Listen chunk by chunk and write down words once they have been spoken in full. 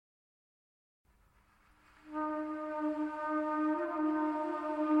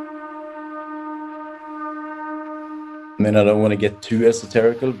I mean, I don't want to get too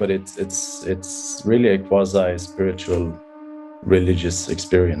esoterical, but it's really a quasi-spiritual, religious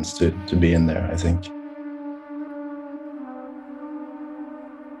experience to be in there, I think.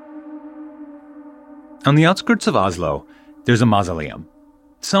 On the outskirts of Oslo, there's a mausoleum.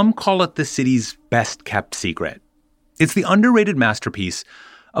 Some call it the city's best-kept secret. It's the underrated masterpiece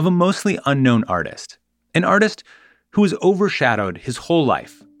of a mostly unknown artist, an artist who was overshadowed his whole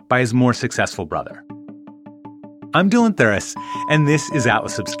life by his more successful brother. I'm Dylan Thuras, and this is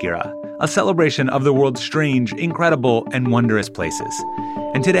Atlas Obscura, a celebration of the world's strange, incredible, and wondrous places.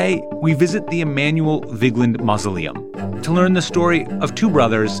 And today, we visit the Emanuel Vigeland Mausoleum to learn the story of two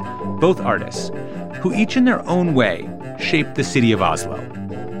brothers, both artists, who each in their own way shaped the city of Oslo.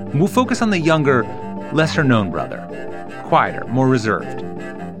 We'll focus on the younger, lesser-known brother, quieter, more reserved,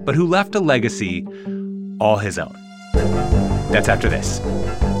 but who left a legacy all his own. That's after this.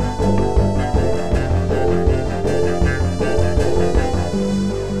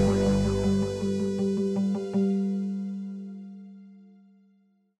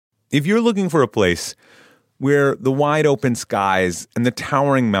 If you're looking for a place where the wide open skies and the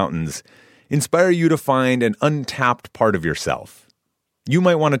towering mountains inspire you to find an untapped part of yourself, you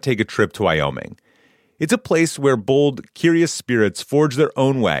might want to take a trip to Wyoming. It's a place where bold, curious spirits forge their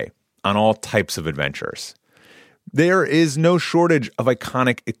own way on all types of adventures. There is no shortage of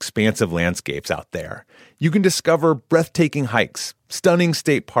iconic, expansive landscapes out there. You can discover breathtaking hikes, stunning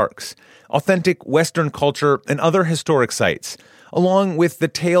state parks, authentic Western culture, and other historic sites, along with the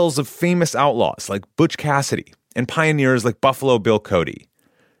tales of famous outlaws like Butch Cassidy and pioneers like Buffalo Bill Cody.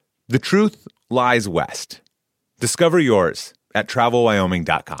 The truth lies west. Discover yours at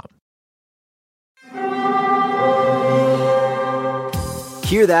travelwyoming.com.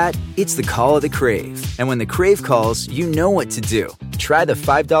 Hear that? It's the call of the Crave. And when the Crave calls, you know what to do. Try the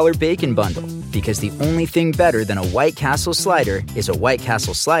 $5 Bacon Bundle, because the only thing better than a White Castle slider is a White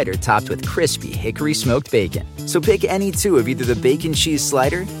Castle slider topped with crispy hickory smoked bacon. So pick any two of either the Bacon Cheese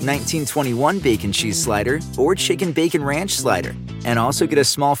Slider, 1921 Bacon Cheese Slider, or Chicken Bacon Ranch Slider. And also get a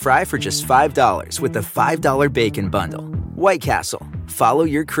small fry for just $5 with the $5 Bacon Bundle. White Castle. Follow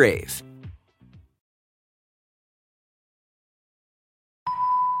your Crave.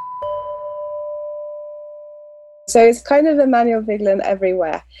 So it's kind of Emanuel Vigeland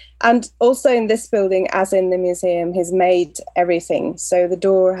everywhere. And also in this building, as in the museum, he's made everything. So the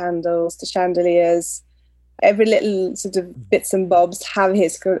door handles, the chandeliers, every little sort of bits and bobs have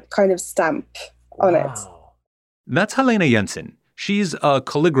his kind of stamp on it. That's Helena Jensen. She's a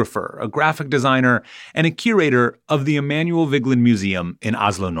calligrapher, a graphic designer, and a curator of the Emanuel Vigeland Museum in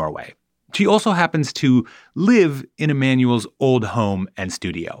Oslo, Norway. She also happens to live in Emanuel's old home and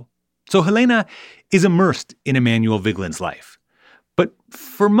studio. So Helena is immersed in Emanuel Vigeland's life. But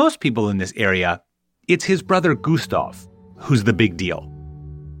for most people in this area, it's his brother Gustav who's the big deal.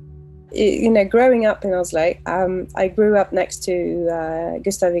 You know, growing up in Oslo, I grew up next to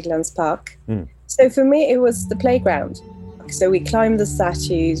Gustav Vigeland's park. So for me, it was the playground. So we climbed the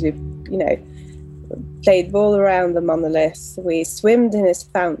statues, we, played ball around the monolith, we swimmed in his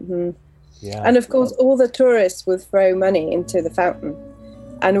fountain. Yeah. And of course, all the tourists would throw money into the fountain.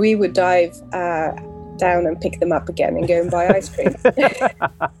 And we would dive down and pick them up again and go and buy ice cream.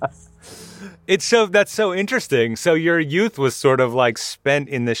 That's so interesting. So your youth was sort of like spent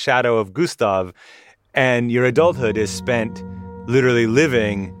in the shadow of Gustav, and your adulthood is spent literally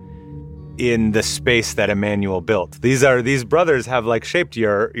living in the space that Emanuel built. These brothers have like shaped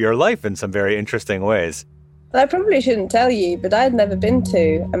your life in some very interesting ways. I probably shouldn't tell you, but I'd never been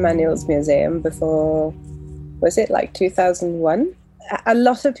to Emanuel's museum before, was it like 2001? A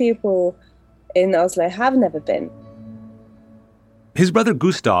lot of people in Oslo have never been. His brother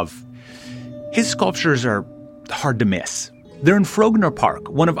Gustav, his sculptures are hard to miss. They're in Frogner Park,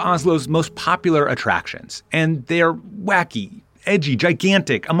 one of Oslo's most popular attractions. And they're wacky, edgy,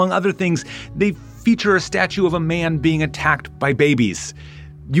 gigantic. Among other things, they feature a statue of a man being attacked by babies.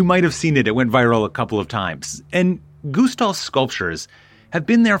 You might have seen it. It went viral a couple of times. And Gustav's sculptures have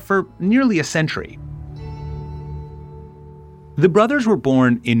been there for nearly a century. The brothers were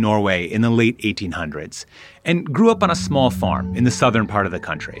born in Norway in the late 1800s and grew up on a small farm in the southern part of the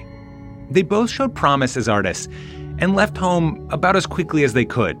country. They both showed promise as artists and left home about as quickly as they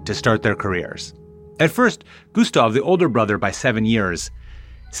could to start their careers. At first, Gustav, the older brother by 7 years,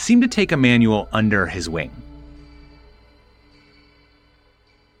 seemed to take Emanuel under his wing.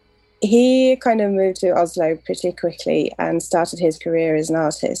 He kind of moved to Oslo pretty quickly and started his career as an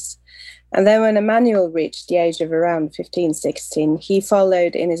artist. And then when Emanuel reached the age of around 15, 16, he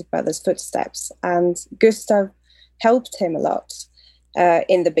followed in his brother's footsteps. And Gustav helped him a lot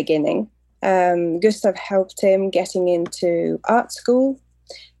in the beginning. Gustav helped him getting into art school,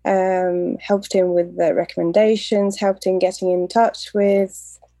 helped him with the recommendations, helped him getting in touch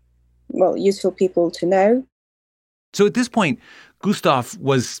with, useful people to know. So at this point, Gustav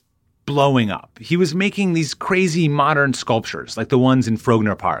was blowing up. He was making these crazy modern sculptures like the ones in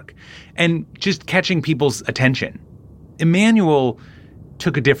Frogner Park and just catching people's attention. Emanuel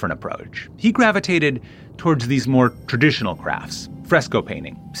took a different approach. He gravitated towards these more traditional crafts, fresco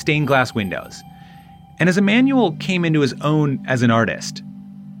painting, stained glass windows. And as Emanuel came into his own as an artist,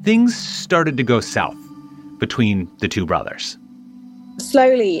 things started to go south between the two brothers.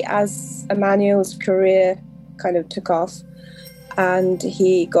 Slowly, as Emanuel's career kind of took off and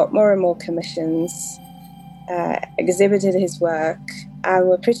he got more and more commissions, exhibited his work and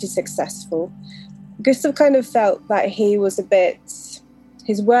were pretty successful, Gustav kind of felt that his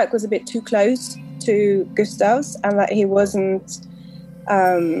work was a bit too close to Gustav's and that he wasn't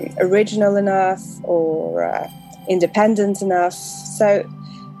original enough or independent enough. So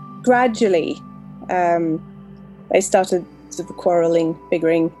gradually they started sort of quarreling,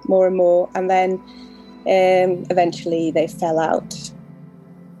 bickering more and more, and then eventually they fell out.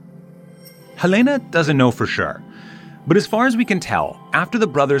 Helena doesn't know for sure, but as far as we can tell, after the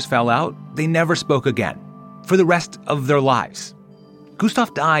brothers fell out, they never spoke again for the rest of their lives.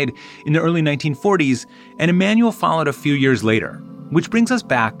 Gustav died in the early 1940s, and Emanuel followed a few years later, which brings us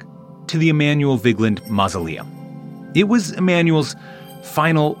back to the Emanuel Vigeland Mausoleum. It was Emanuel's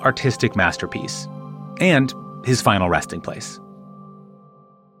final artistic masterpiece and his final resting place.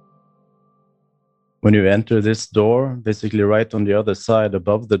 When you enter this door, basically right on the other side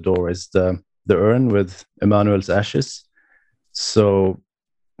above the door is the urn with Emanuel's ashes. So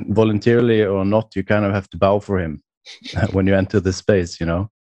voluntarily or not, you kind of have to bow for him when you enter the space, you know?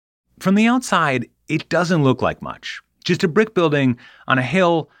 From the outside, it doesn't look like much. Just a brick building on a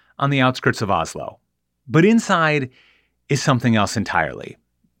hill on the outskirts of Oslo. But inside is something else entirely.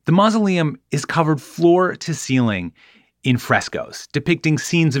 The mausoleum is covered floor to ceiling in frescoes depicting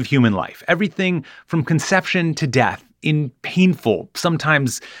scenes of human life, everything from conception to death in painful,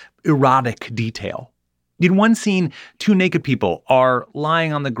 sometimes erotic detail. In one scene, two naked people are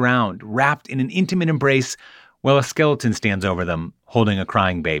lying on the ground, wrapped in an intimate embrace, while a skeleton stands over them, holding a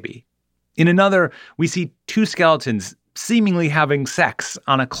crying baby. In another, we see two skeletons seemingly having sex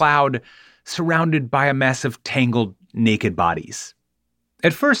on a cloud, surrounded by a mess of tangled, naked bodies.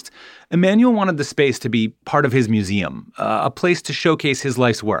 At first, Emanuel wanted the space to be part of his museum, a place to showcase his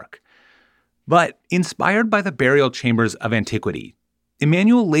life's work. But inspired by the burial chambers of antiquity,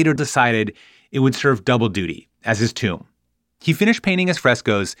 Emanuel later decided it would serve double duty as his tomb. He finished painting his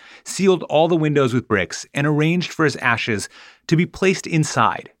frescoes, sealed all the windows with bricks, and arranged for his ashes to be placed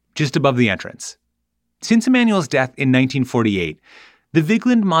inside, just above the entrance. Since Emanuel's death in 1948, the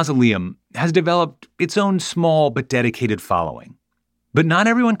Vigeland Mausoleum has developed its own small but dedicated following. But not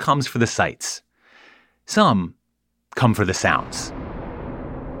everyone comes for the sights. Some come for the sounds.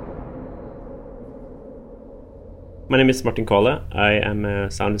 My name is Martin Kahle. I am a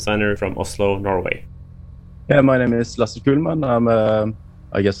sound designer from Oslo, Norway. Yeah, my name is Lasse Kuhlmann. I'm,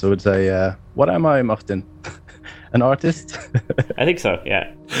 I guess I would say, what am I, Martin? An artist? I think so,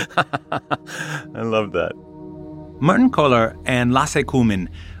 yeah. I love that. Martin Kahle and Lasse Kuhlmann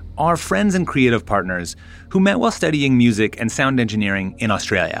are friends and creative partners who met while studying music and sound engineering in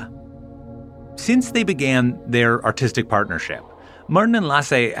Australia. Since they began their artistic partnership, Martin and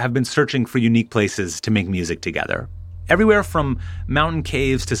Lasse have been searching for unique places to make music together, everywhere from mountain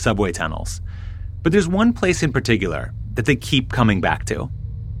caves to subway tunnels. But there's one place in particular that they keep coming back to.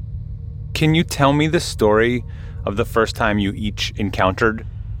 Can you tell me the story of the first time you each encountered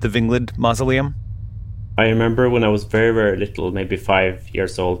the Vigeland Mausoleum? I remember when I was very, very little, maybe 5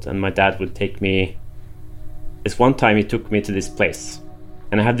 years old, and my dad would take me. This one time he took me to this place,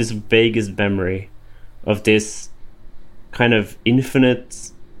 and I have this vaguest memory of this kind of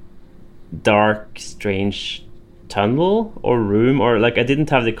infinite, dark, strange tunnel or room, or like I didn't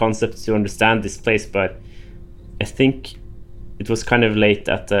have the concept to understand this place, but I think it was kind of late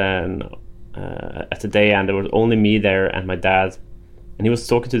at the day, and there was only me there and my dad. And he was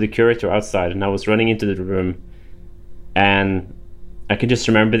talking to the curator outside, and I was running into the room, and I could just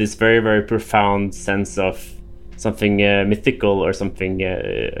remember this very, very profound sense of something mythical or something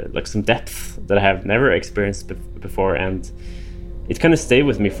like some depth that I have never experienced before, and it kind of stayed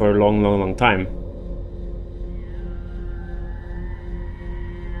with me for a long, long, long time.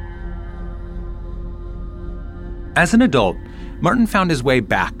 As an adult, Martin found his way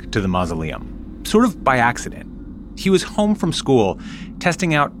back to the mausoleum, sort of by accident. He was home from school,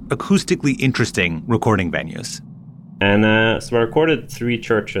 testing out acoustically interesting recording venues. And so I recorded 3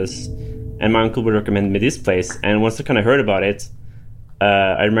 churches, And my uncle would recommend me this place. And once I kind of heard about it,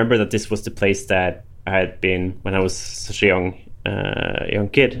 I remember that this was the place that I had been when I was such a young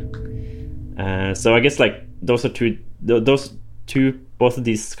kid. So I guess like those two, both of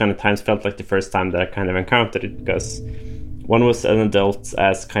these kind of times felt like the first time that I kind of encountered it, because one was an adult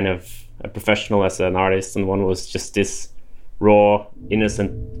as kind of a professional, as an artist, and one was just this raw,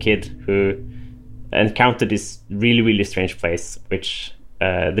 innocent kid who encountered this really, really strange place, which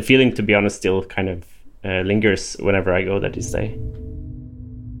the feeling, to be honest, still kind of lingers whenever I go there this day.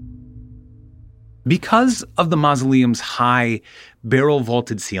 Because of the mausoleum's high,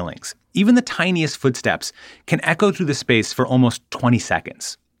 barrel-vaulted ceilings, even the tiniest footsteps can echo through the space for almost 20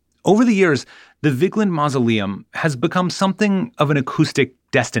 seconds. Over the years, the Vigeland Mausoleum has become something of an acoustic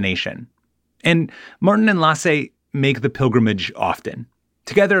destination. And Martin and Lasse make the pilgrimage often.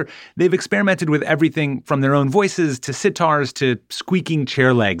 Together, they've experimented with everything from their own voices to sitars to squeaking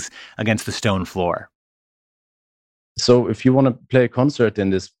chair legs against the stone floor. So if you want to play a concert in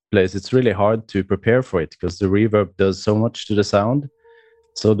this place, it's really hard to prepare for it because the reverb does so much to the sound.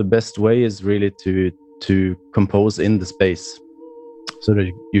 So the best way is really to compose in the space so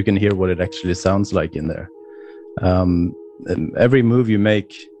that you can hear what it actually sounds like in there. And every move you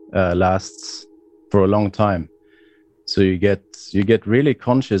make lasts for a long time. So you get really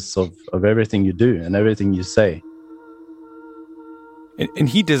conscious of everything you do and everything you say. And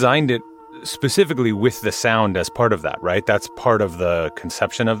he designed it specifically with the sound as part of that, right? That's part of the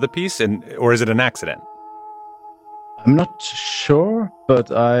conception of the piece, or is it an accident? I'm not sure,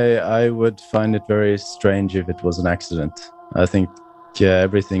 but I would find it very strange if it was an accident. I think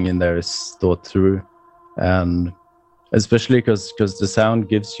everything in there is thought through, and especially because the sound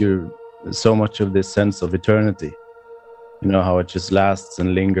gives you so much of this sense of eternity. You know, how it just lasts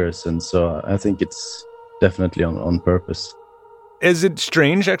and lingers, and so I think it's definitely on purpose. Is it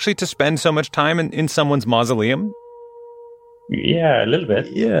strange, actually, to spend so much time in someone's mausoleum? Yeah, a little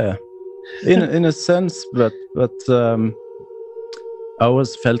bit. Yeah, in a sense, but I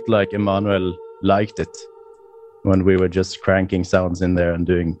always felt like Emmanuel liked it when we were just cranking sounds in there and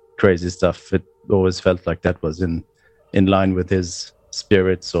doing crazy stuff. It always felt like that was in line with his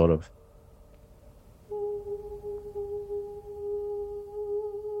spirit, sort of.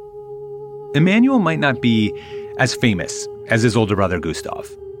 Emmanuel might not be as famous as his older brother Gustav,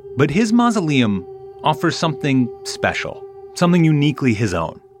 but his mausoleum offers something special, something uniquely his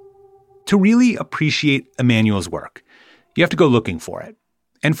own. To really appreciate Emmanuel's work, you have to go looking for it.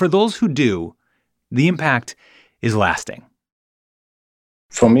 And for those who do, the impact is lasting.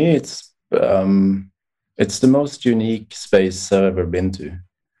 For me, it's the most unique space I've ever been to.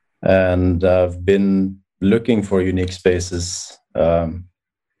 And I've been looking for unique spaces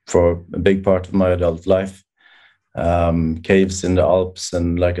for a big part of my adult life. Caves in the Alps,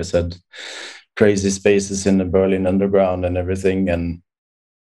 and like I said, crazy spaces in the Berlin underground and everything. And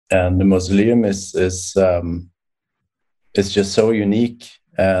the mausoleum is just so unique.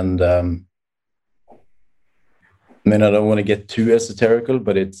 And I mean, I don't want to get too esoterical,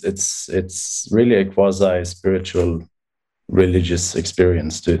 but it's really a quasi-spiritual, religious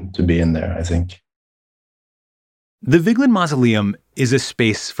experience to be in there, I think. The Vigeland Mausoleum is a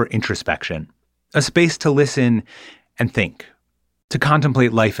space for introspection, a space to listen and think, to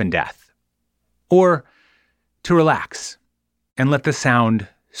contemplate life and death, or to relax and let the sound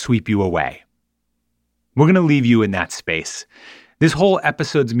sweep you away. We're going to leave you in that space. This whole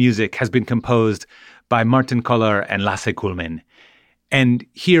episode's music has been composed by Martin Koller and Lasse Kuhlmann. And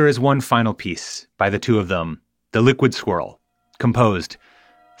here is one final piece by the two of them, The Liquid Swirl, composed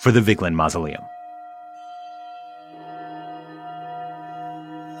for the Vigeland Mausoleum.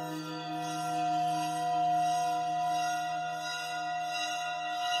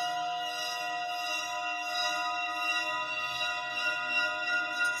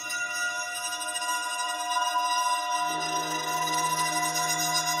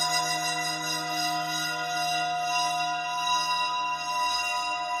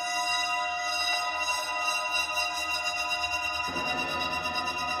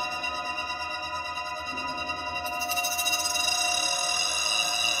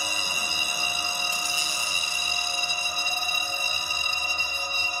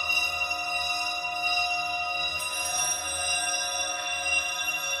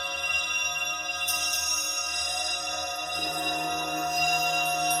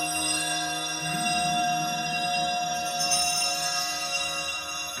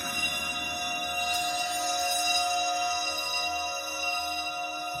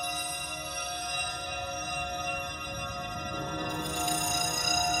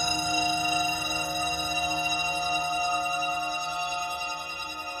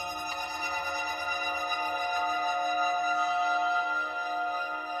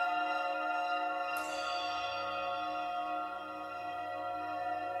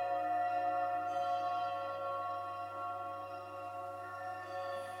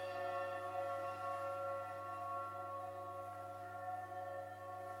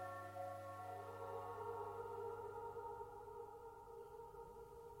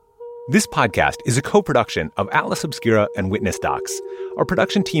 This podcast is a co-production of Atlas Obscura and Witness Docs. Our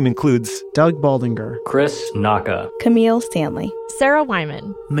production team includes Doug Baldinger, Chris Naka, Camille Stanley, Sarah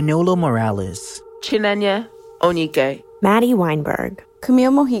Wyman, Manolo Morales, Chinenye Onike, Maddie Weinberg,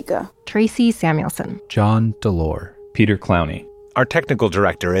 Camille Mojica, Tracy Samuelson, John Delore, Peter Clowney. Our technical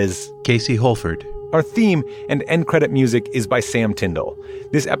director is Casey Holford. Our theme and end credit music is by Sam Tyndall.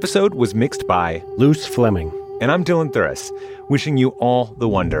 This episode was mixed by Luce Fleming. And I'm Dylan Thuris, wishing you all the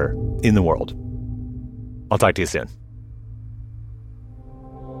wonder in the world. I'll talk to you soon.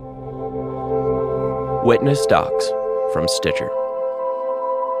 Witness Docs from Stitcher.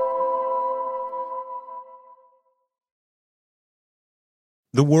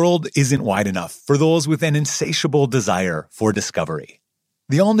 The world isn't wide enough for those with an insatiable desire for discovery.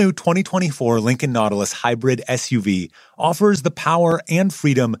 The all-new 2024 Lincoln Nautilus Hybrid SUV offers the power and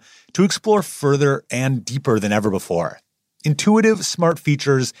freedom to explore further and deeper than ever before. Intuitive, smart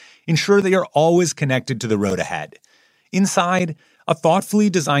features ensure that you're always connected to the road ahead. Inside, a thoughtfully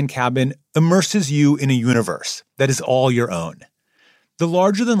designed cabin immerses you in a universe that is all your own. The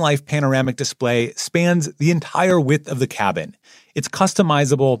larger-than-life panoramic display spans the entire width of the cabin. It's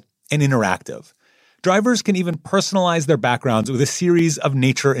customizable and interactive. Drivers can even personalize their backgrounds with a series of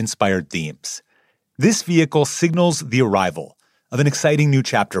nature-inspired themes. This vehicle signals the arrival of an exciting new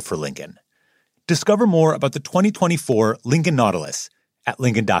chapter for Lincoln. Discover more about the 2024 Lincoln Nautilus at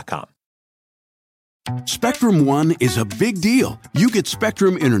Lincoln.com. Spectrum One is a big deal. You get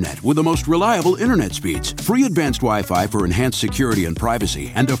Spectrum Internet with the most reliable internet speeds, free advanced Wi-Fi for enhanced security and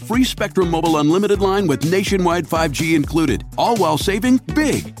privacy, and a free Spectrum Mobile Unlimited line with nationwide 5G included, all while saving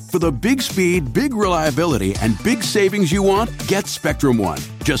big. For the big speed, big reliability, and big savings you want, get Spectrum One.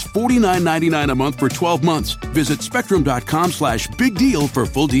 Just $49.99 a month for 12 months. Visit spectrum.com/big deal for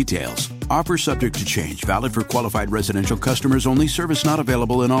full details. Offer subject to change. Valid for qualified residential customers only. Service not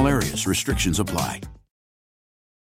available in all areas. Restrictions apply.